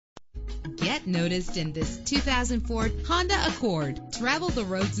Get noticed in this 2004 Honda Accord. Travel the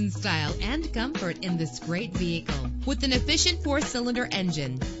roads in style and comfort in this great vehicle. With an efficient 4-cylinder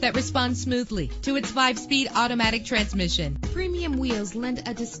engine that responds smoothly to its 5-speed automatic transmission. Premium wheels lend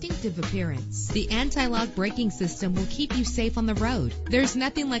a distinctive appearance. The anti-lock braking system will keep you safe on the road. There's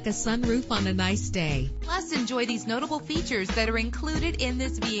nothing like a sunroof on a nice day. Plus, enjoy these notable features that are included in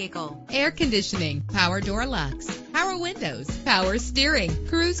this vehicle: air conditioning, power door locks, power windows, power steering,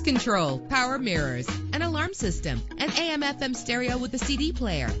 cruise control, power mirrors, an alarm system, an AM/FM stereo with a CD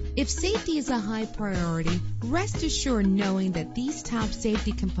player. If safety is a high priority, rest assured knowing that these top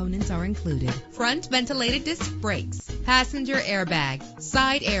safety components are included: front ventilated disc brakes, passenger airbag,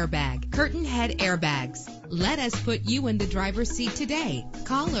 side airbag, curtain head airbags. Let us put you in the driver's seat today.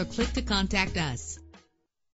 Call or click to contact us.